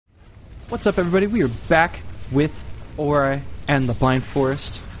What's up, everybody? We are back with Ori and the Blind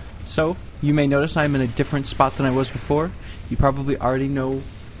Forest. So, you may notice I'm in a different spot than I was before. You probably already know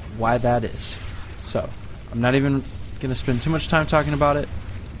why that is. So, I'm not even going to spend too much time talking about it.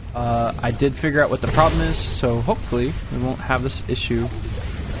 I did figure out what the problem is, so hopefully we won't have this issue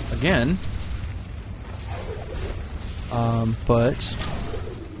again. But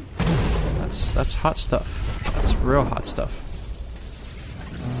that's hot stuff. That's real hot stuff.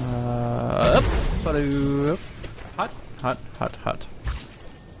 Hot.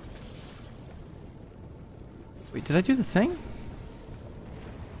 Wait, did I do the thing?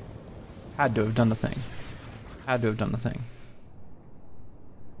 Had to have done the thing.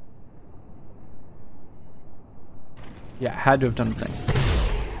 Yeah, had to have done the thing.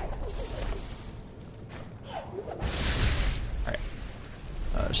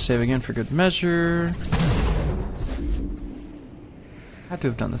 Alright. Save again for good measure. Had to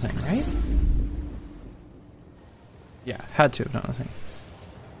have done the thing, right? Yeah, had to have done the thing.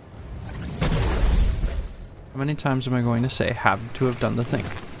 How many times am I going to say have to have done the thing?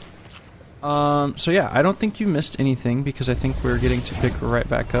 So yeah, I don't think you missed anything because I think we're getting to pick right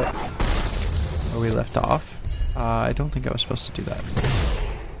back up where we left off. I don't think I was supposed to do that.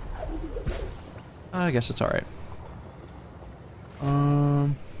 I guess it's alright.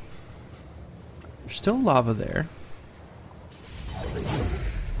 There's still lava there.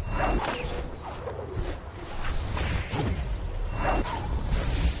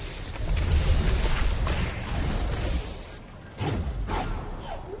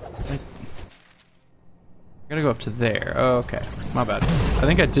 I gotta go up to there. Oh, okay, my bad. I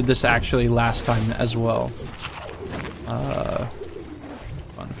think I did this actually last time as well.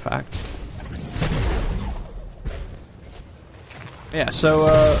 Fun fact. Yeah,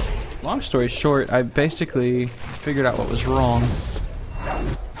 so, long story short, I basically figured out what was wrong.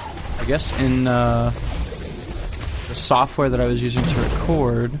 I guess in, the software that I was using to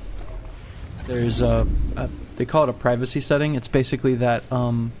record, there's they call it a privacy setting. It's basically that,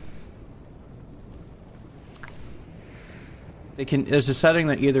 there's a setting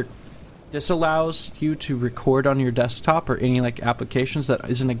that either disallows you to record on your desktop or any like applications that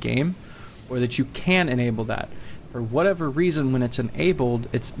isn't a game, or that you can enable that. For whatever reason, when it's enabled,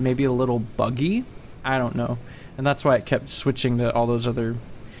 it's maybe a little buggy. I don't know. And that's why it kept switching to all those other...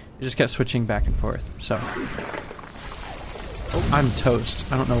 It just kept switching back and forth. So... Oh, I'm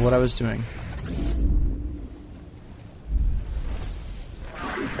toast. I don't know what I was doing.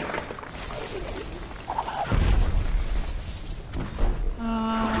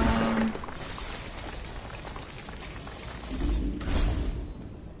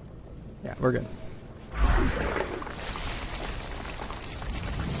 Yeah, we're good.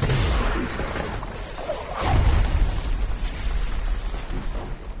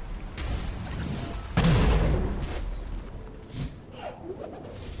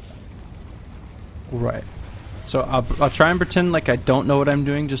 Right. So I'll try and pretend like I don't know what I'm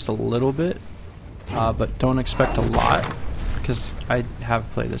doing just a little bit, but don't expect a lot, because I have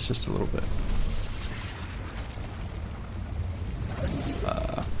played this just a little bit.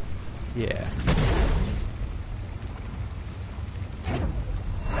 Yeah.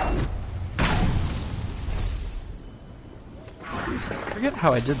 I forget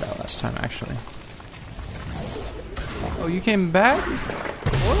how I did that last time, actually. Oh, you came back?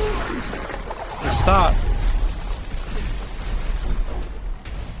 What? Stop.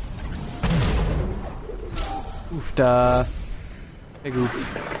 Oofda. Big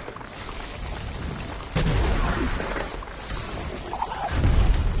oof.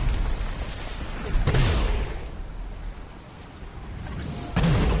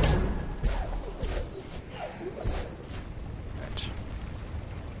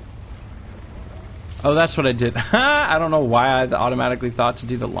 Oh, that's what I did. I don't know why I automatically thought to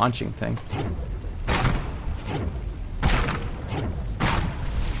do the launching thing.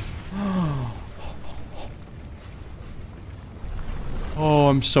 Oh,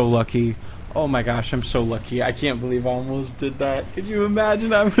 I'm so lucky. Oh my gosh, I'm so lucky. I can't believe I almost did that. Could you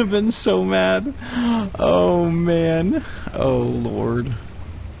imagine? I would have been so mad. Oh, man. Oh, Lord.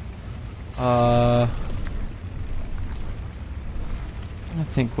 I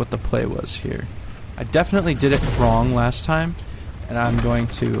think what the play was here. I definitely did it wrong last time, and I'm going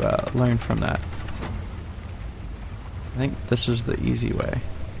to learn from that. I think this is the easy way.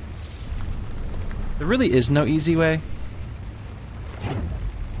 There really is no easy way.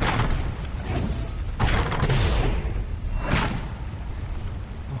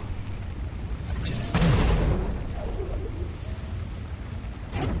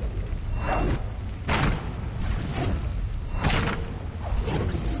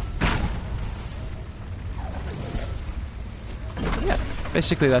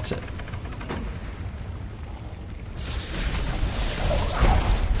 Basically, that's it.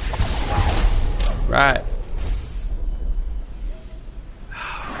 Right.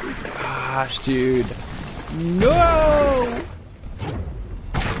 Oh my gosh, dude. No!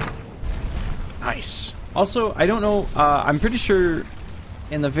 Nice. Also, I don't know, I'm pretty sure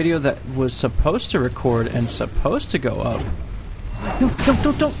in the video that was supposed to record and supposed to go up... No,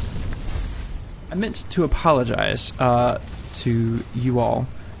 don't! I meant to apologize, to you all.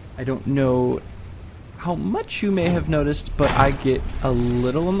 I don't know how much you may have noticed, but I get a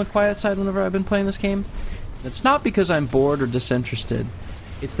little on the quiet side whenever I've been playing this game. It's not because I'm bored or disinterested.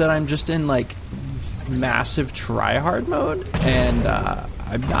 It's that I'm just in, like, massive try-hard mode, and,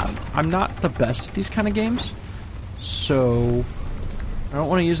 I'm not the best at these kind of games, so I don't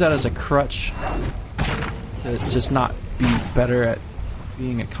want to use that as a crutch to just not be better at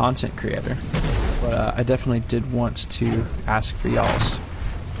being a content creator. But I definitely did want to ask for y'all's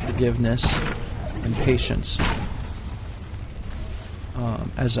forgiveness and patience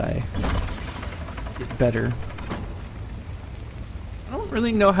as I get better. I don't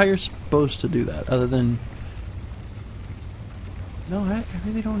really know how you're supposed to do that, other than... No, I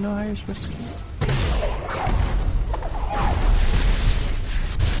really don't know how you're supposed to do it.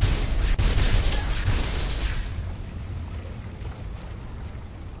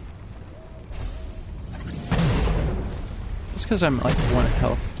 Just because I'm like 1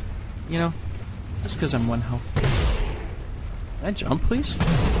 health. You know? Just because I'm 1 health. Can I jump, please?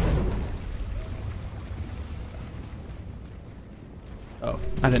 Oh,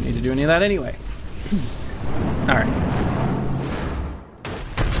 I didn't need to do any of that anyway. Alright.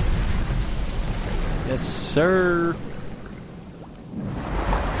 Yes, sir.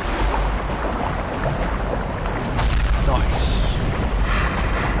 Nice.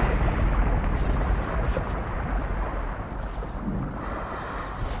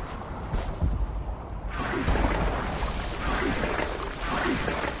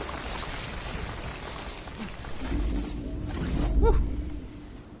 Woo.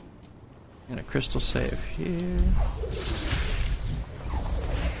 And a crystal save here.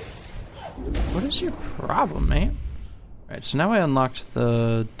 What is your problem, man? Alright, so now I unlocked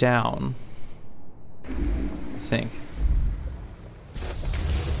the down. I think.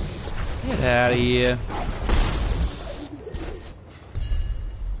 Get out of here.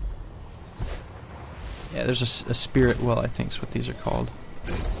 Yeah, there's a spirit well, I think is what these are called.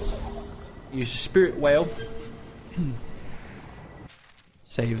 Use a spirit well.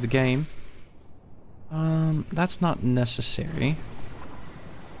 Save the game. That's not necessary.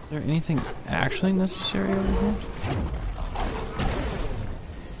 Is there anything actually necessary over here?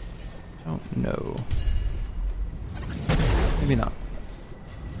 Don't know. Maybe not.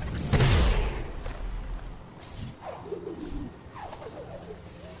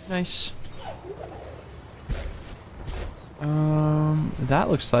 Nice. That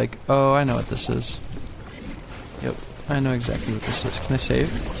looks like... Oh, I know what this is. Yep, I know exactly what this is. Can I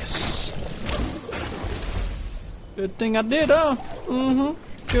save? Yes! Good thing I did, huh? Mm-hmm.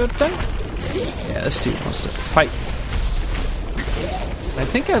 Good thing. Yeah, this dude wants to fight. I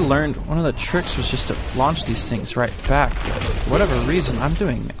think I learned one of the tricks was just to launch these things right back, but for whatever reason, I'm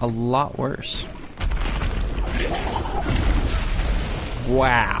doing a lot worse.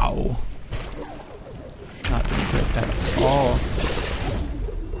 Wow. Not doing good at all.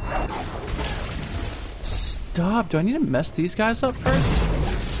 Stop. Do I need to mess these guys up first?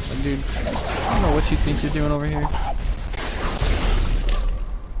 Oh, dude, I don't know what you think you're doing over here.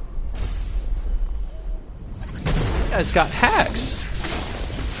 You guys got hacks.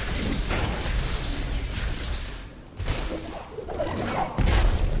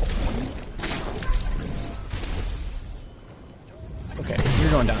 Okay,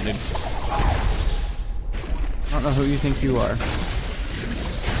 you're going down, dude. I don't know who you think you are.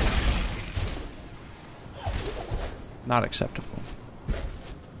 Not acceptable.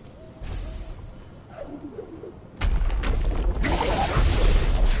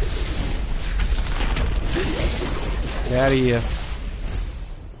 Get out of here.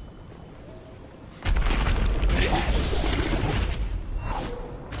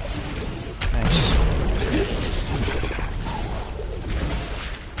 Nice.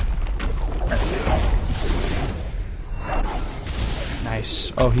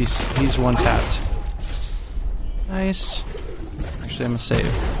 Nice. Oh, he's one tapped. Nice. Actually, I'm gonna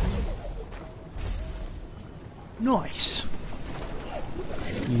save. Nice.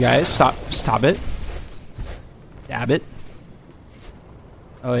 You guys, stop it. Dab it.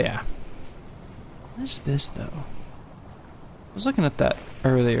 Oh yeah. What is this though? I was looking at that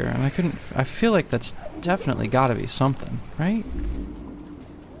earlier and I feel like that's definitely gotta be something, right?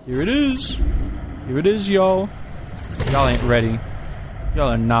 Here it is. Here it is, y'all. Y'all ain't ready. Y'all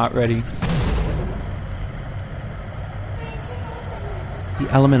are not ready. The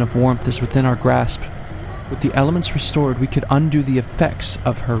element of warmth is within our grasp. With the elements restored, we could undo the effects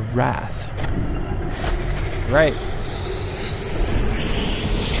of her wrath. Right.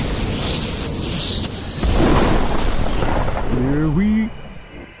 Here we...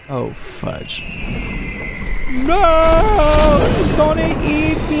 Oh, fudge. No! It's gonna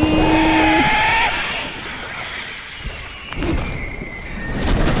eat me!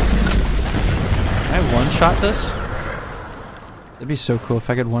 Can I one-shot this? That'd be so cool if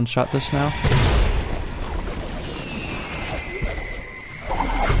I could one-shot this now.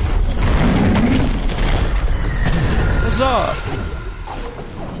 Huzzah!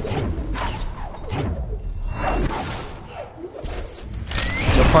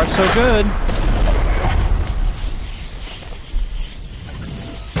 So far, so good.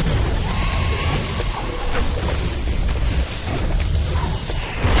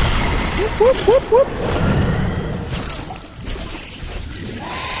 Whoop, whoop, whoop.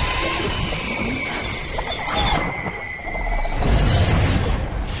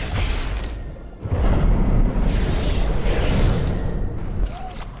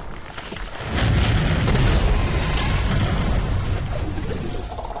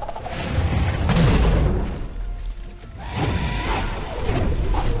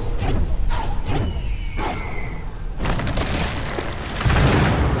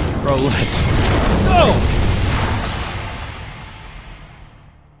 Bro, let's go!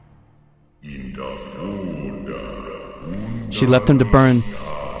 She left him to burn.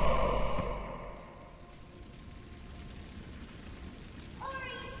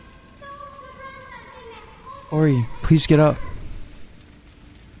 Ori, please get up.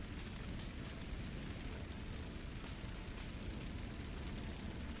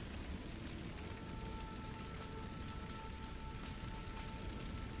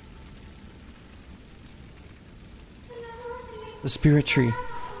 The spirit tree.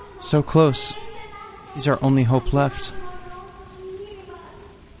 So close. He's our only hope left.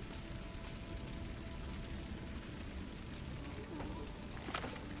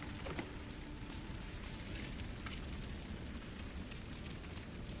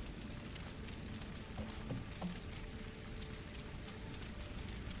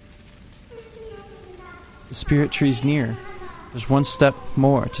 The spirit tree's near. There's one step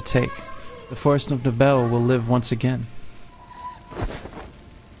more to take. The forest of Nibel will live once again.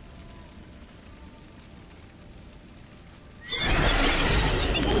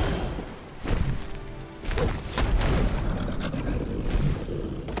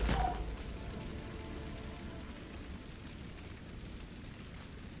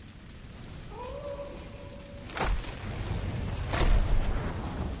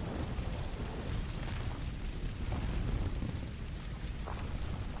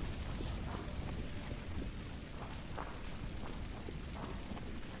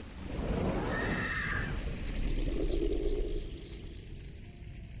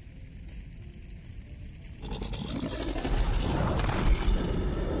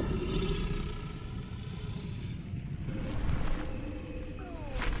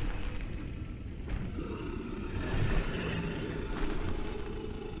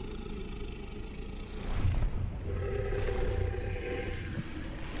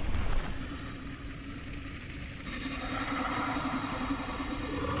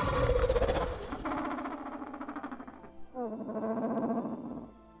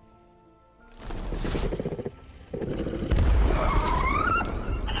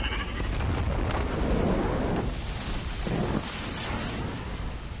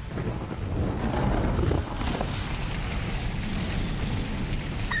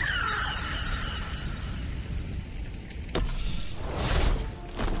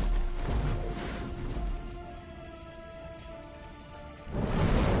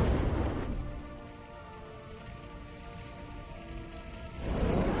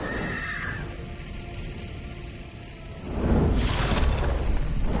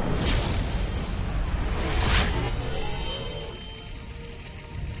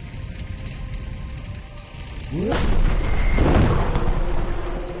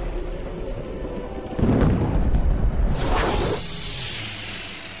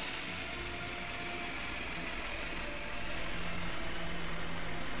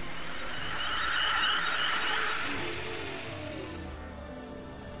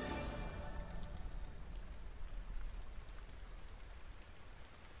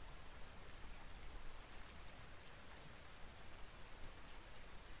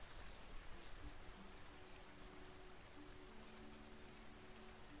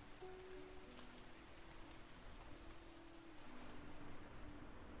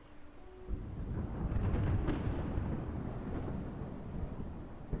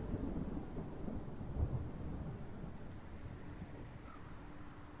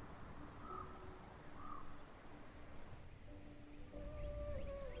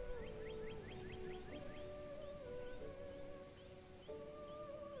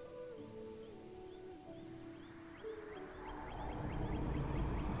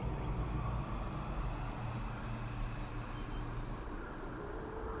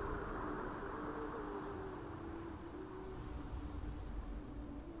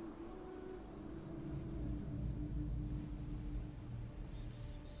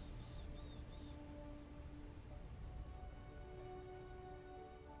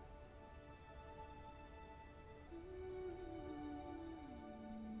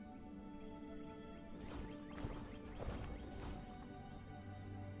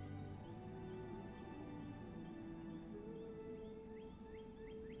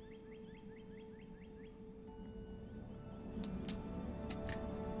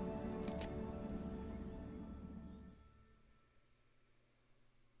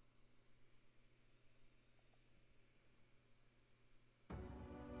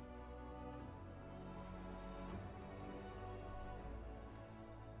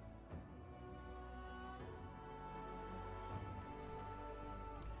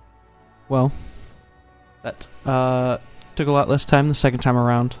 Well, that took a lot less time the second time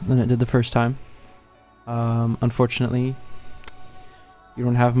around than it did the first time. Unfortunately, you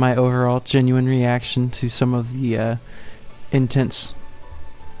don't have my overall genuine reaction to some of the intense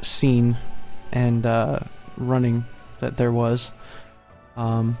scene and running that there was.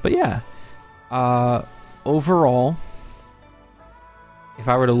 But yeah, overall, if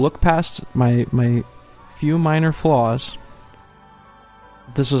I were to look past my few minor flaws,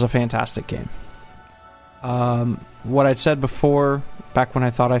 this was a fantastic game. What I'd said before, back when I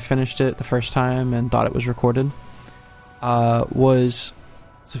thought I finished it the first time and thought it was recorded, was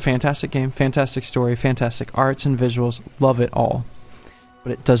it's a fantastic game, fantastic story, fantastic arts and visuals, love it all.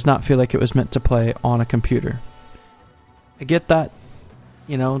 But it does not feel like it was meant to play on a computer. I get that,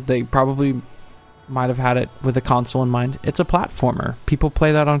 you know, they probably might have had it with a console in mind. It's a platformer. People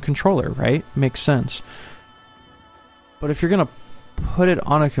play that on controller, right? Makes sense. But if you're going to put it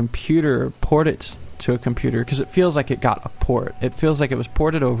on a computer, port it to a computer, because it feels like it got a port. It feels like it was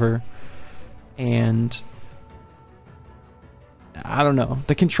ported over, and I don't know.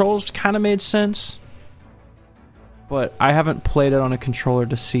 The controls kind of made sense, but I haven't played it on a controller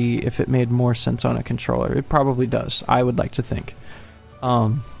to see if it made more sense on a controller. It probably does, I would like to think.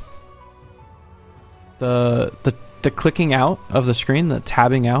 The clicking out of the screen, the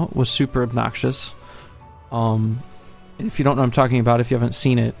tabbing out, was super obnoxious. If you don't know what I'm talking about, if you haven't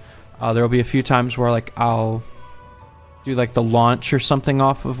seen it, there will be a few times where like I'll do like the launch or something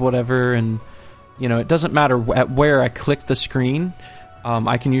off of whatever, and you know, it doesn't matter at where I click the screen.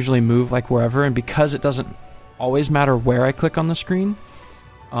 I can usually move like wherever, and because it doesn't always matter where I click on the screen,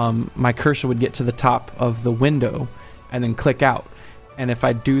 my cursor would get to the top of the window and then click out. And if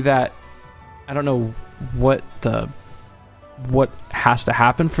I do that, I don't know what has to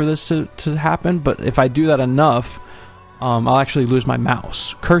happen for this to happen, but if I do that enough, I'll actually lose my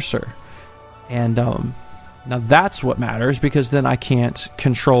mouse cursor. And now that's what matters, because then I can't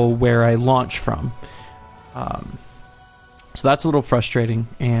control where I launch from. So that's a little frustrating.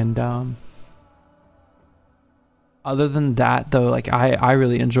 And other than that, though, like I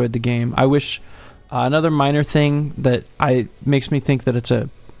really enjoyed the game. I wish another minor thing that makes me think that it's a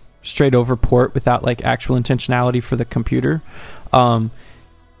straight over port without like actual intentionality for the computer,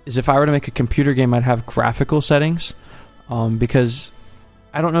 is if I were to make a computer game, I'd have graphical settings, because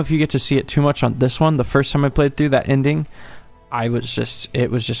I don't know if you get to see it too much on this one. The first time I played through that ending, it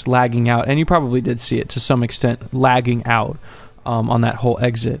was just lagging out, and you probably did see it to some extent, lagging out on that whole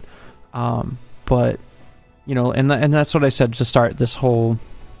exit. But you know, and that's what I said to start this whole,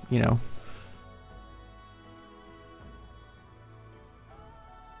 you know,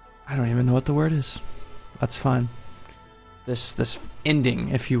 I don't even know what the word is. That's fine. This ending,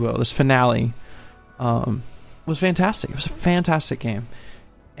 if you will, this finale, was fantastic. It was a fantastic game,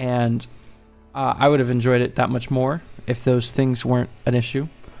 and I would have enjoyed it that much more if those things weren't an issue.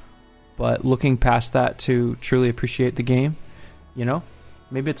 But looking past that to truly appreciate the game, you know,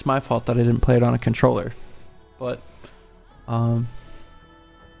 maybe it's my fault that I didn't play it on a controller. But yeah,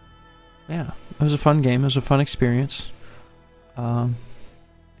 it was a fun game. It was a fun experience.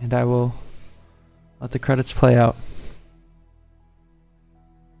 And I will let the credits play out.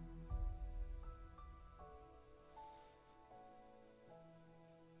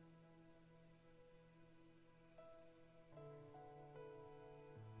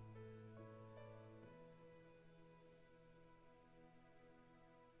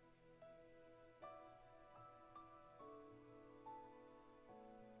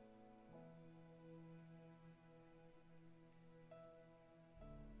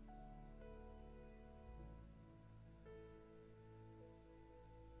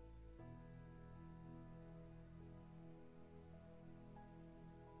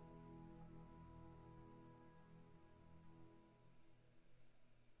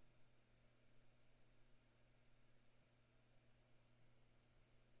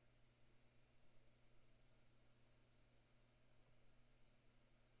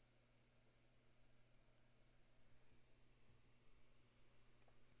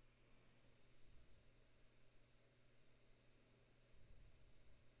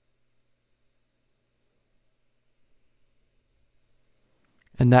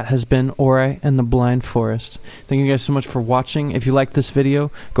 And that has been Ori and the Blind Forest. Thank you guys so much for watching. If you liked this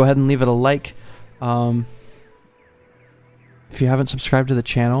video, go ahead and leave it a like. If you haven't subscribed to the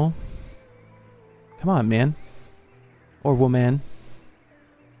channel, come on, man. Or woman.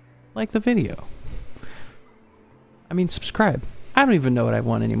 Like the video. I mean, subscribe. I don't even know what I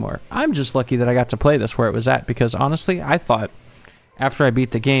want anymore. I'm just lucky that I got to play this where it was at, because honestly, I thought after I beat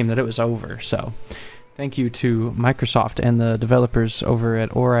the game that it was over. So, Thank you to Microsoft and the developers over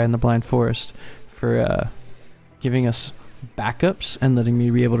at Ori and the Blind Forest for giving us backups and letting me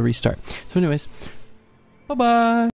be able to restart. So anyways, bye-bye!